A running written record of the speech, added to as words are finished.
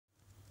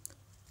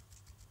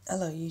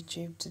Hello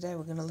YouTube, today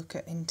we're going to look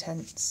at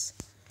intents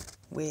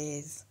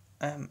with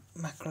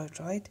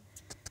MacroDroid.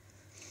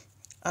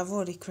 I've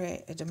already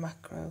created a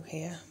macro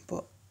here,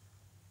 but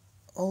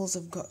all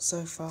I've got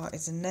so far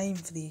is a name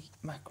for the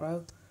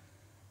macro,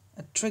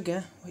 a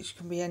trigger, which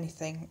can be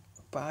anything,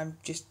 but I'm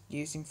just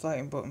using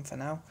floating button for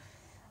now,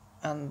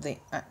 and the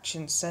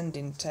action send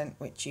intent,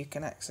 which you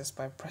can access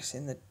by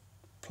pressing the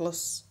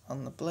plus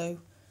on the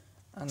blue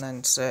and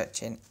then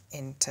searching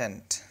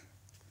intent.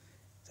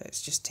 So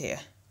it's just here.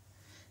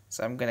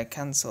 So I'm going to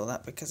cancel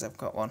that because I've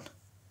got one.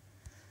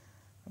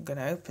 I'm going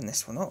to open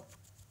this one up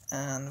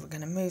and we're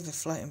going to move the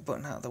floating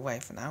button out of the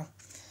way for now.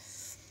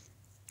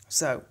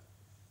 So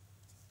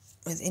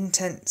with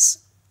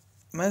intents,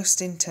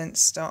 most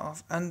intents start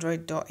off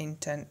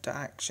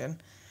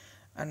android.intent.action,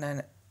 and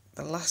then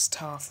the last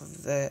half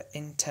of the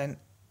intent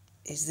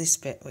is this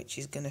bit, which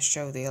is going to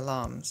show the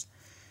alarms.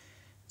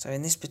 So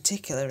in this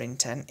particular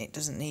intent, it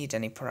doesn't need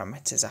any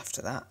parameters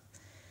after that.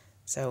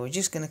 So we're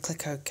just going to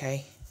click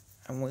OK.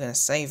 And we're going to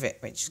save it,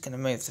 which is going to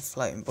move the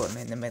floating button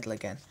in the middle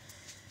again.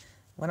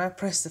 When I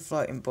press the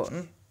floating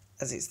button,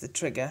 as it's the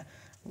trigger,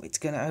 it's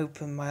going to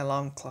open my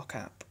alarm clock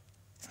app.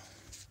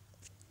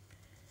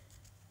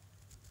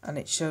 And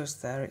it shows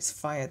there it's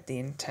fired the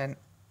intent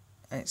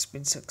and it's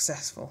been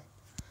successful.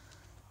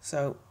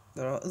 So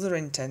there are other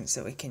intents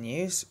that we can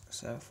use.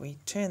 So if we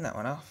turn that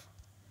one off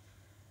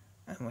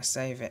and we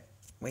save it,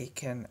 we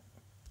can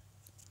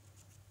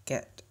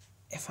get,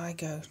 if I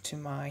go to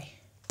my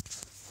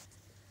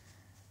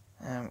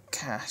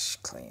cache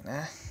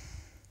cleaner,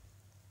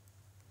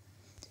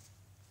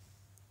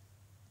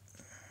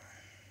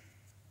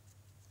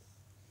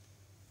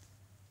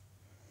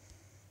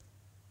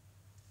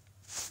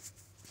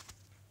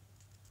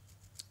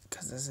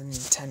 because there's an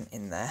intent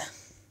in there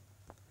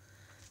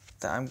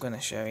that I'm going to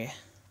show you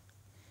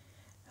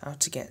how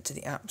to get to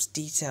the app's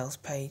details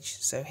page.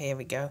 So here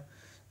we go.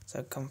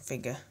 So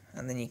configure,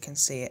 and then you can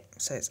see it.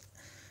 So it's,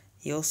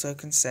 you also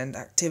can send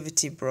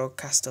activity,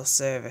 broadcast or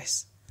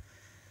service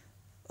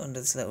under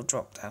this little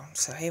drop down.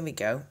 So here we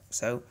go.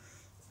 So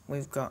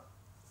we've got,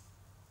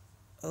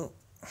 oh,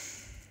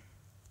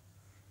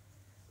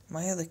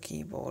 my other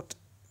keyboard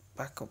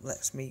backup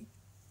lets me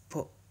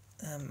put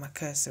my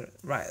cursor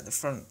right at the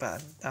front,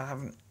 but I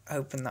haven't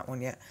opened that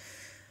one yet.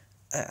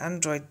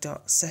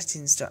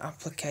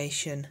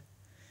 Android.settings.application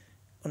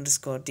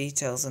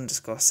 _details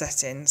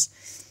 _settings.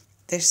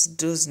 This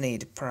does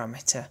need a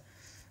parameter.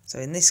 So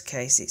in this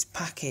case it's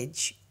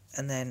package,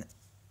 and then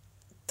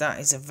that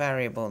is a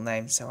variable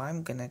name, so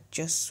I'm going to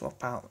just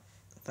swap out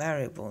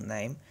variable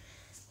name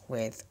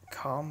with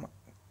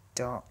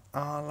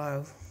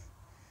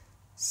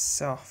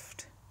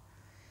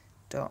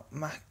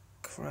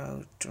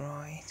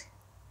com.arlosoft.macrodroid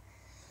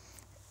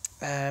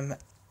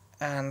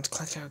and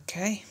click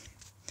OK.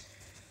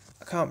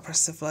 I can't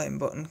press the floating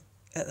button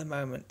at the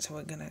moment, so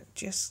we're going to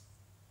just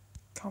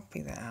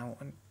copy that out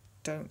and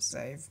don't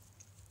save.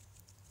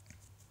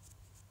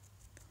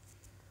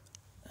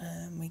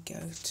 And we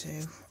go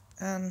to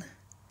an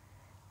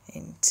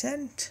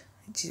intent,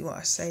 which is what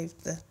I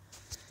saved the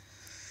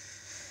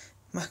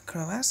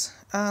macro as,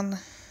 an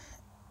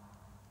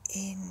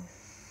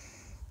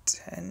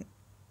intent.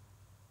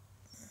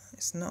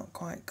 It's not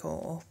quite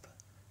caught up.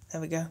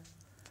 There we go.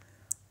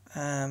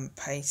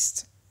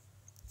 Paste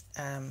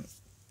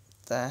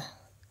there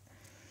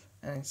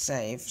and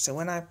save. So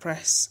when I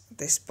press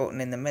this button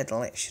in the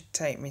middle, it should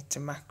take me to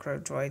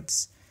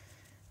MacroDroid's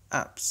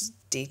apps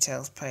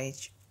details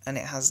page, and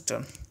it has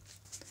done.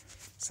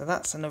 So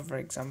that's another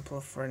example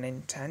for an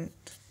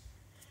intent.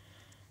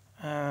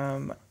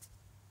 I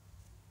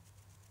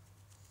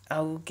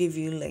will give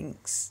you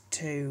links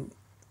to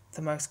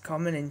the most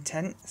common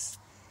intents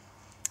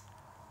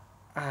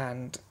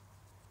and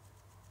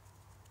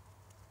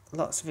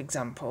lots of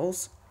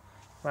examples.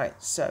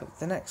 Right, so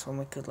the next one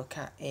we could look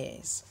at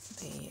is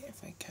the,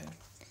 if I go,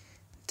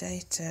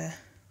 data,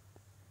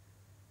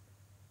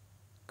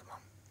 come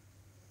on,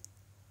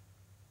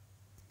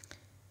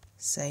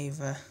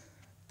 saver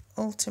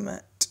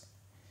ultimate.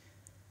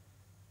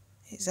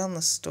 It's on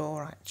the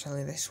store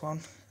actually, this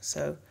one.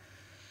 So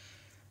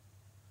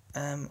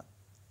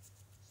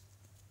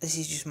this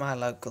is just my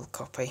local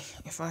copy.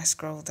 If I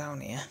scroll down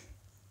here,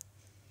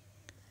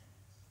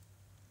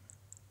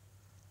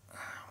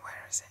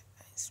 where is it?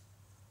 It's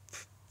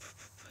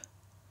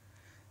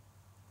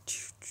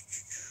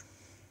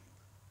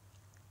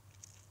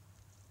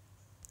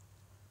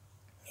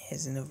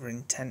here's another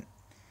intent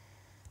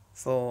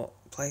for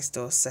Play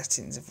Store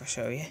settings. If I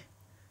show you,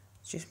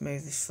 just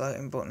move this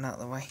floating button out of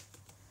the way.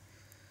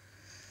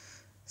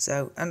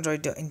 So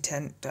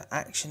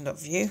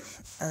android.intent.action.view,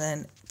 and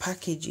then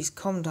package is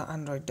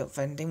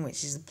com.android.vending,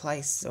 which is the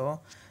Play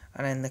Store,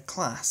 and then the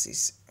class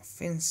is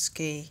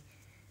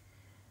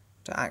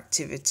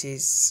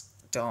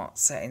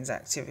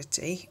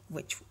finsky.activities.settingsActivity,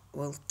 which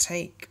will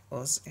take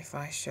us, if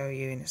I show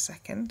you in a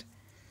second,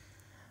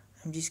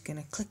 I'm just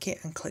going to click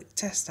it and click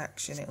test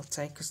action. It'll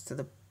take us to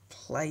the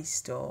Play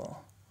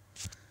Store.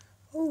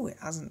 Oh, it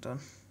hasn't done.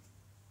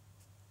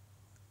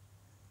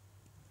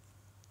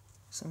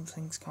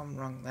 something's gone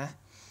wrong there.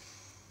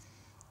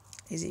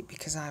 Is it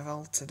because I've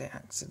altered it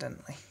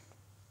accidentally?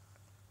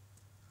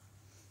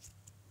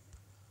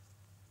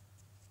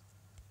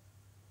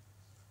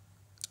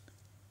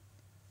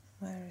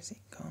 Where has it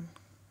gone?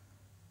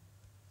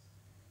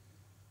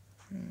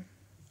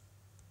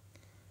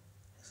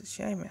 It's a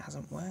shame it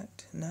hasn't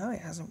worked. No,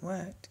 it hasn't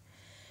worked.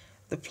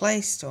 The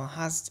Play Store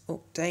has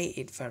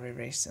updated very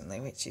recently,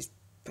 which is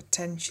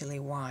potentially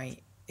why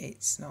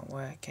it's not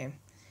working.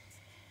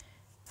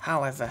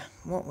 However,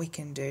 what we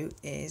can do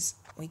is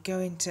we go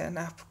into an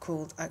app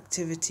called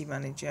Activity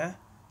Launcher,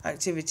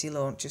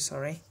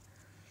 sorry.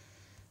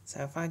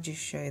 So if I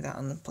just show you that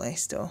on the Play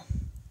Store.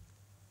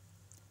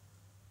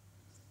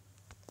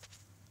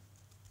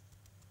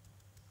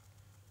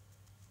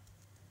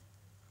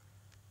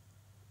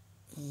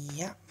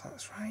 Yep,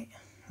 that's right.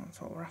 That's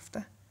what we're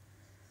after.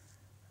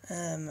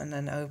 And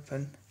then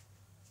open,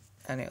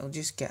 and it'll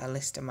just get a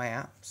list of my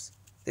apps.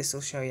 This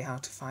will show you how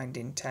to find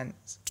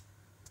intents.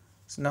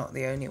 It's not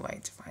the only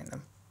way to find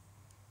them.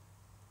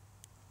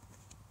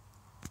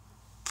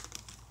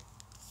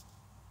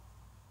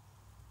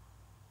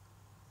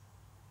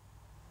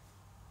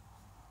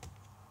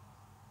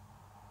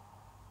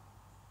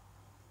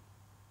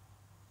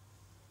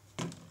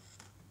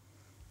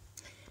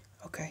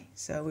 Okay,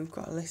 so we've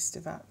got a list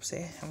of apps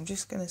here. I'm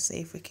just going to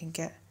see if we can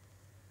get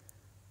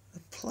the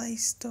Play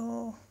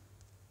Store.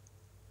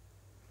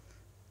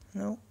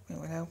 No, it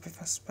would help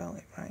if I spelled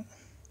it right.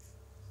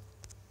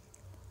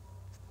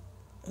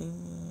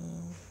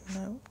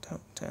 No,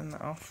 don't turn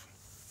that off.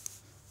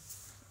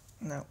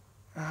 No,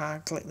 I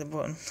clicked the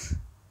button.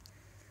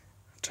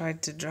 I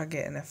tried to drag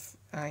it and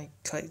I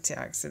clicked it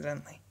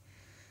accidentally.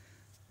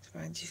 So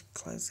I just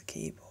close the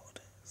keyboard.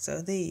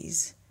 So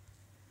these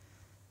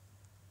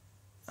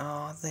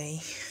are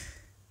the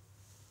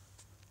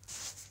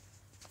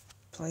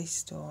Play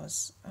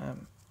Store's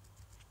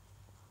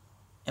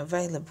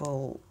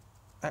available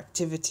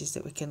activities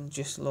that we can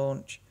just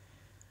launch.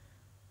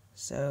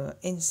 So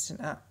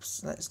instant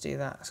apps, let's do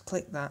that. Let's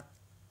click that,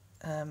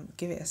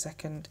 give it a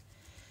second,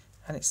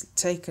 and it's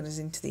taken us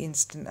into the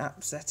instant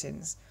app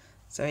settings.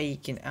 So you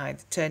can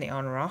either turn it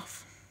on or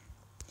off.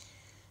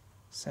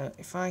 So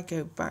if I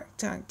go back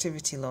to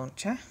Activity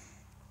Launcher,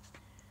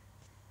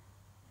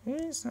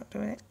 it's not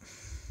doing it.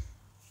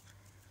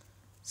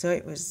 So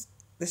it was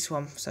this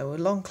one. So we'll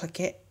long click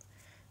it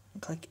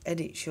and click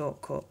Edit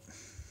Shortcut.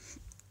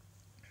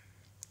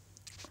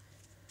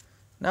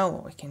 Now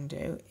what we can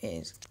do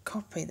is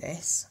copy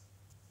this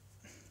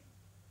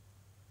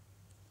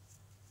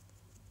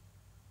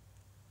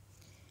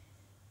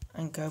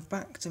and go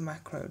back to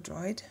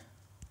MacroDroid.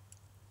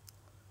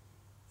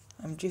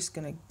 I'm just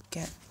going to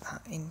get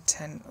that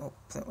intent up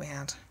that we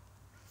had.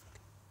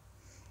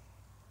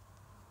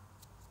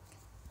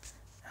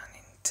 An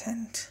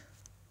intent.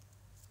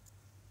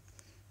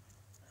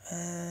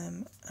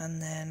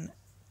 And then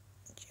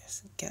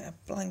just get a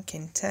blank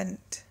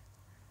intent.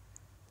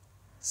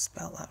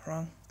 Spelt that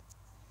wrong.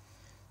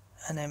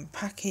 And then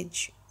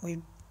package,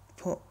 we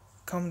put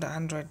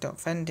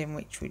com.android.vending,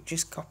 which we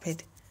just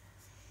copied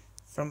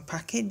from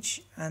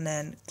package, and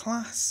then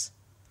class,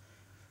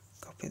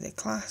 copy the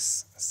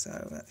class,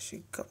 so that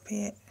should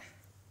copy it.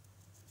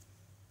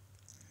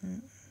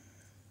 And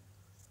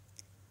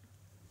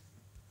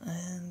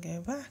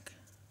go back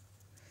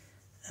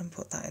and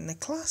put that in the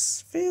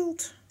class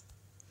field.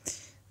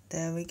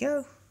 There we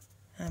go.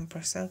 And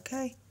press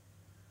OK.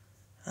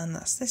 And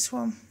that's this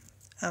one.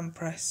 And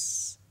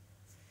press,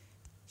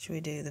 should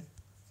we do the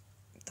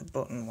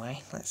button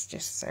way? Let's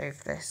just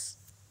save this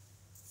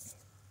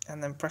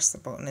and then press the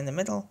button in the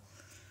middle,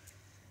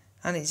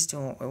 and it's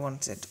doing what we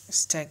wanted.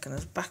 It's taken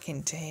us back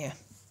into here,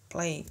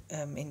 play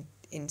in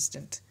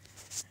instant,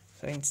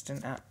 so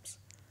instant apps.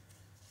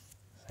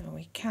 So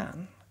we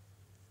can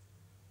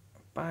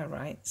by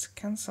rights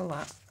cancel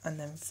that and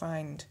then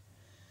find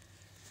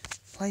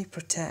play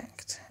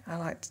protect. I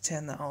like to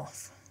turn that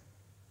off.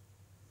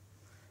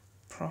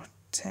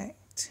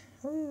 Protect.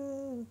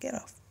 Ooh, get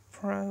off.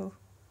 Protect.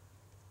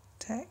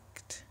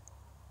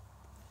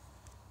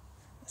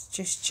 Let's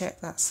just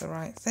check that's the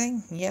right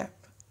thing. Yep.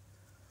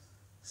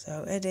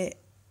 So edit.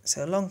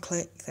 So long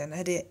click, then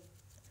edit.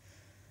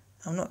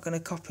 I'm not going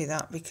to copy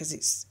that because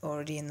it's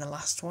already in the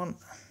last one.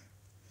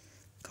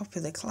 Copy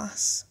the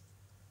class.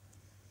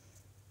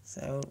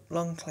 So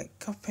long click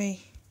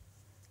copy.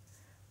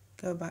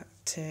 Go back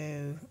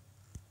to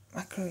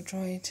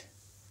MacroDroid.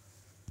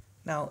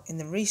 Now in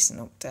the recent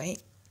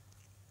update,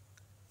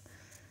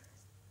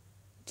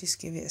 just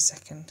give it a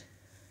second.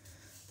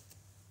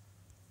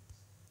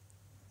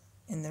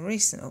 In the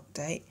recent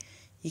update,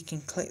 you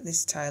can click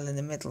this tile in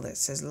the middle that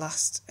says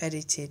last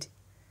edited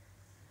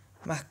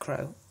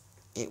macro.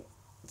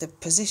 The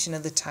position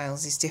of the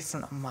tiles is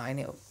different on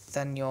mine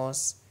than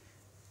yours,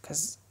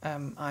 because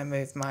I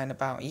moved mine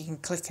about. You can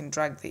click and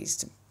drag these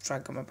to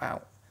drag them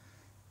about.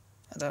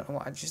 I don't know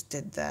what I just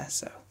did there.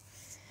 So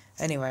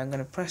anyway, I'm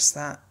going to press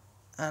that,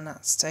 and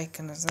that's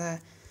taken us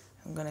there.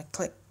 I'm going to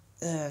click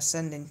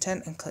send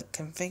intent and click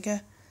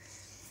configure,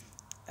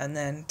 and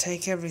then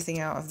take everything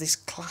out of this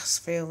class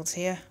field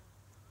here,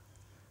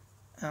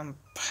 and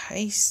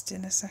paste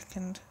in a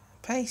second.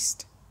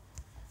 Paste.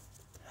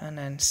 And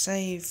then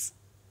save.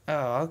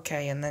 Oh,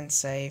 okay, and then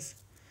save.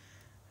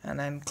 And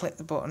then click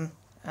the button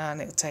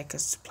and it'll take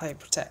us to Play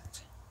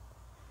Protect,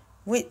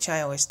 which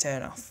I always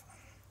turn off.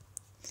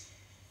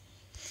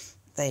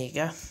 There you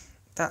go.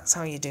 That's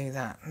how you do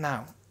that.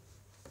 Now,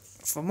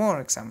 for more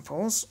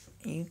examples,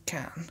 you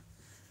can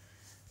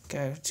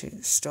go to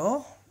the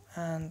store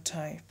and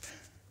type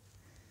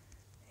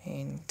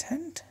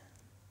intent,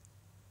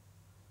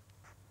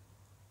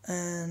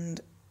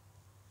 and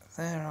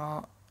there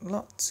are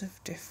lots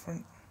of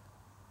different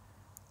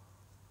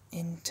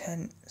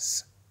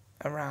intents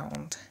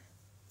around.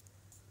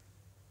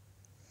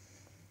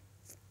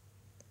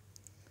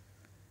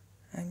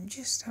 I'm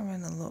just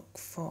having a look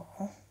for,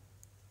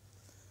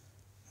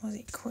 was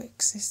it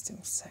quick system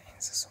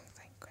settings or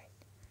something? Quick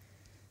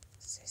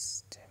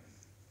system.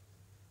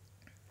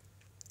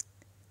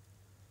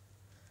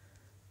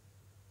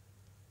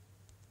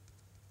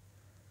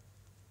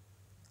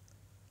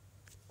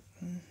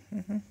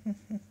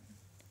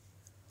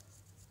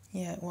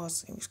 Yeah, it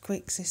was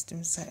quick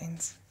system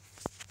settings.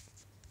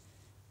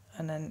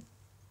 And then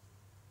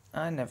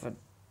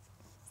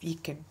you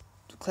can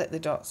click the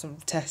dots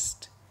and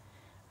test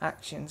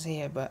actions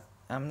here, but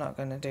I'm not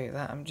going to do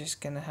that. I'm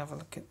just going to have a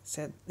look at,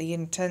 so the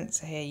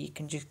intents are here. You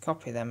can just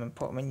copy them and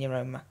put them in your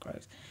own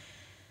macros.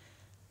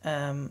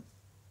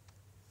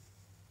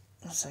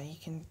 So you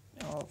can,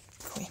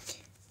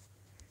 quick.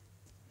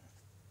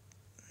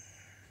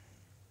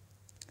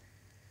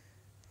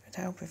 It would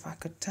help if I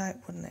could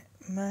type, wouldn't it?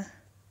 MacroDroid.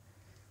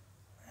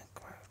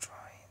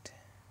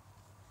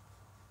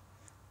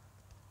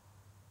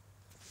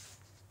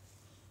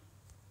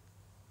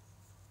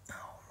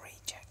 Oh,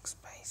 reject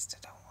spaced. I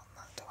don't want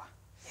that, do I?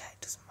 Yeah,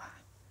 it doesn't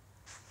matter.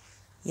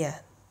 Yeah.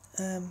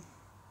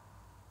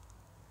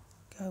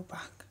 Go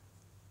back.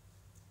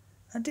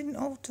 I didn't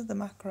alter the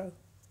macro.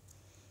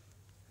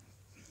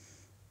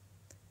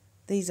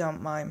 These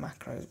aren't my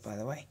macros, by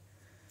the way.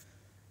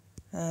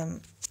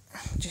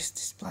 Just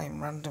displaying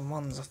random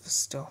ones off the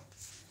store.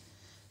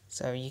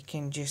 So you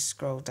can just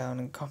scroll down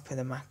and copy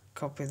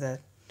the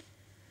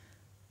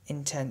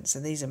intent. So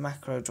these are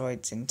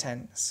MacroDroid's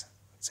intents.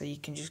 So you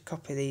can just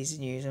copy these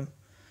and use them.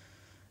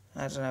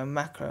 I don't know,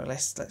 macro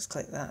list. Let's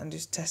click that and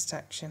just test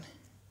action.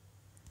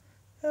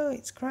 Oh,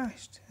 it's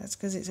crashed. That's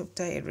because it's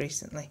updated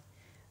recently.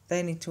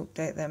 They need to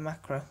update their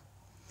macro.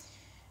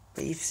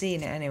 But you've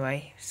seen it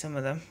anyway, some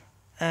of them.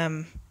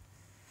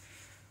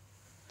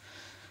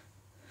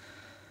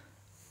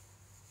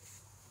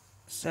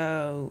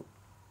 So,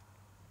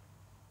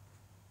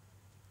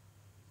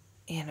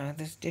 you know,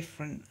 there's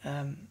different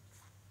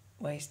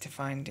ways to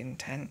find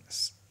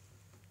intents.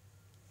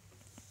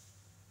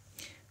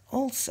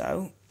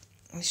 Also,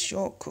 the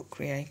Shortcut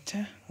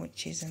Creator,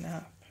 which is an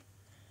app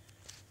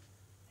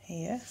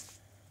here.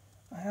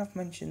 I have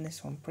mentioned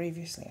this one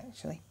previously,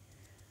 actually.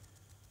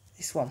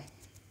 This one.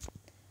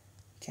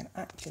 You can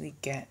actually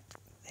get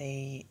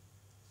the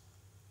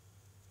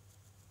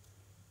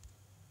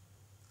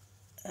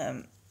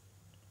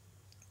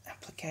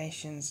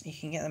applications. You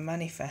can get the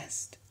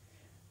manifest,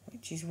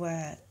 which is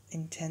where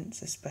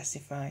intents are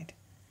specified.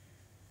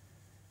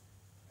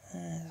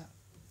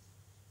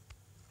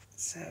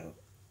 So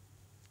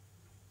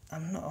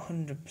I'm not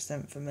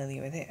 100%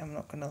 familiar with it, I'm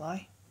not going to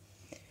lie.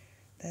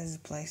 There's the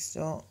Play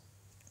Store.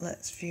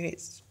 Let's view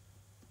its...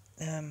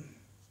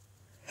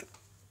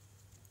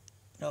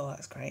 Oh,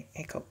 that's great.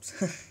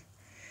 Hiccups.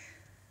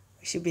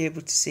 We should be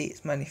able to see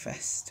its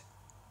manifest.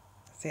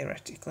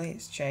 Theoretically,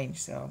 it's changed,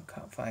 so I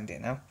can't find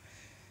it now.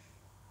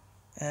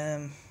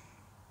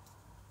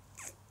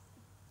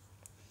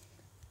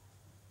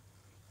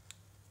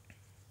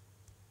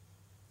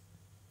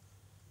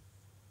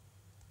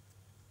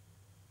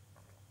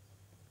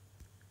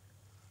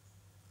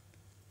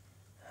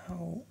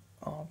 How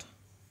odd.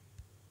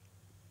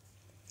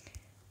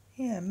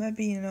 Yeah,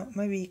 maybe you're not.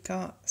 Maybe you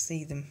can't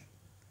see them.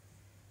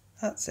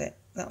 That's it.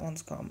 That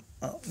one's gone.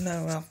 Oh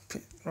no, I've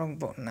put the wrong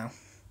button now.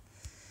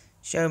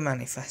 Show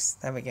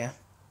manifest. There we go.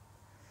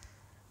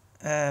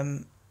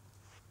 And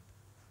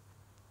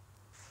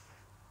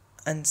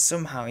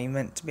somehow you're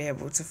meant to be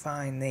able to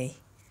find the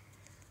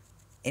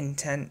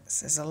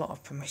intents. There's a lot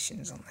of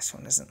permissions on this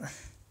one, isn't there?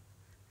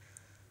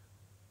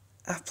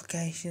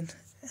 Application.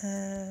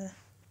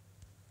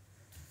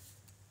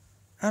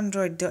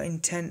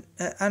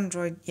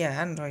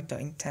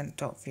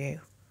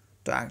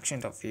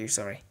 Android.intent.view.action.view,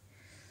 sorry.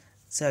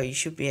 So you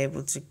should be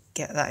able to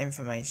get that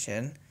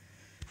information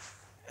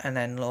and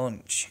then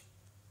launch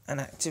an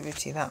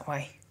activity that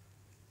way.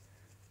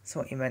 That's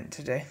what you're meant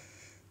to do.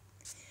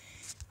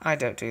 I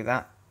don't do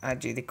that. I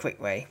do the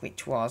quick way,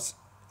 which was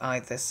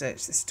either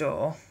search the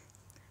store,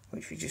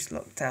 which we just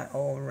looked at,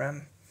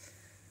 or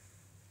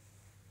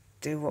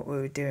do what we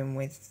were doing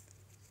with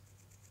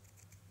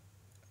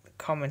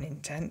common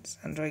intents,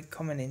 Android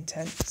common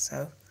intents.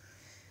 So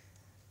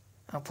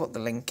I'll put the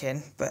link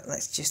in, but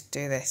let's just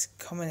do this.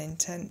 Common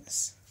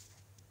intents.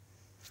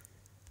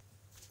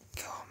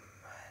 Common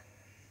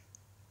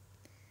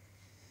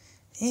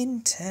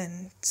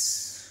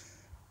intents.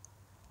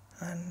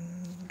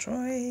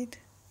 Android.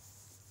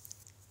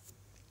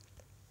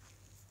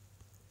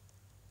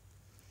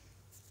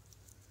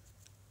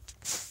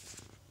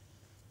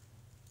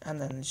 And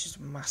then there's just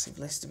a massive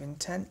list of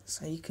intents,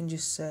 so you can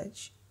just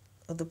search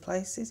other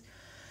places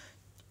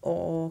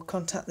or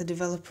contact the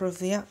developer of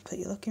the app that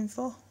you're looking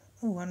for.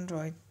 Oh,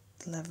 Android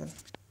 11.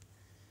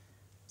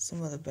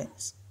 Some other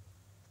bits.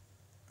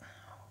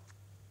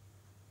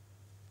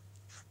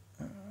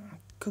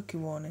 Cookie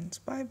warnings.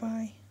 Bye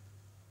bye.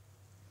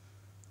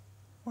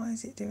 Why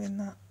is it doing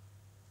that?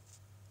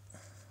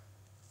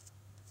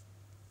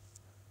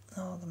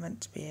 Oh, they're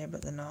meant to be here,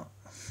 but they're not.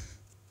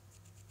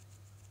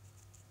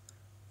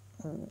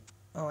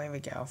 Oh, here we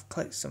go. I've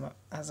clicked some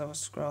as I was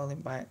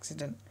scrolling by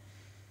accident.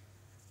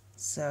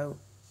 So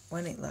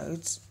when it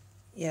loads,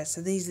 yeah,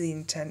 so these are the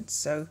intents.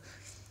 So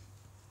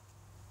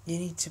you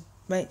need to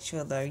make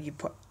sure though you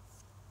put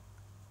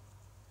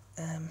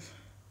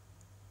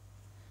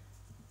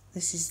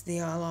this is the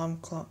alarm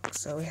clock.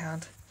 So we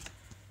had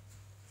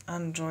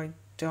Android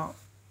dot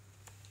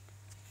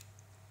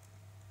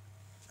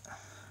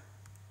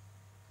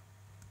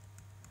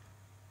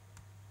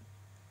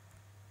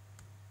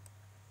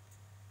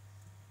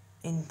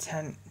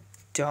intent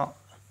dot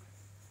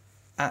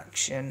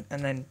action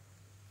and then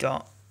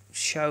dot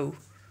show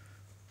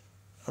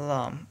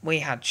alarm. We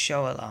had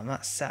show alarm,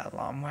 that's set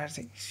alarm. Where's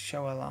it?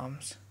 Show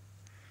alarms.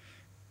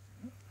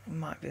 It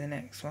might be the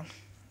next one,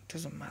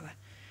 doesn't matter.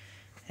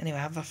 Anyway,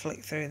 have a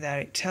flick through there.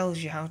 It tells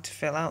you how to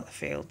fill out the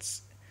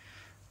fields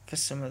for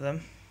some of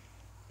them.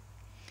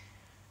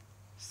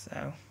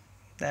 So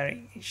there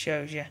it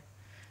shows you.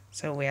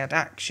 So we had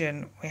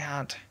action, we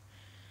had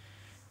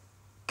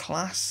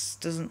class,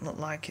 doesn't look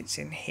like it's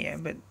in here,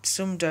 but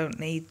some don't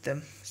need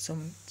them,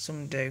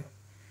 some do.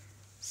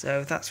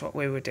 So that's what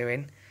we were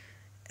doing.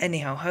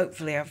 Anyhow,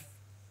 hopefully I've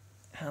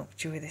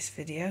helped you with this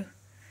video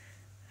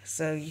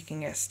so you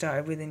can get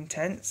started with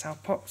intents. I'll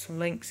pop some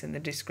links in the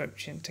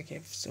description to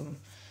give some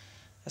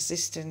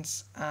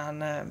assistance,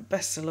 and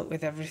best of luck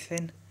with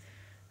everything,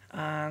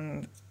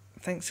 and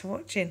thanks for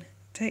watching.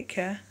 Take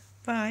care.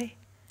 Bye.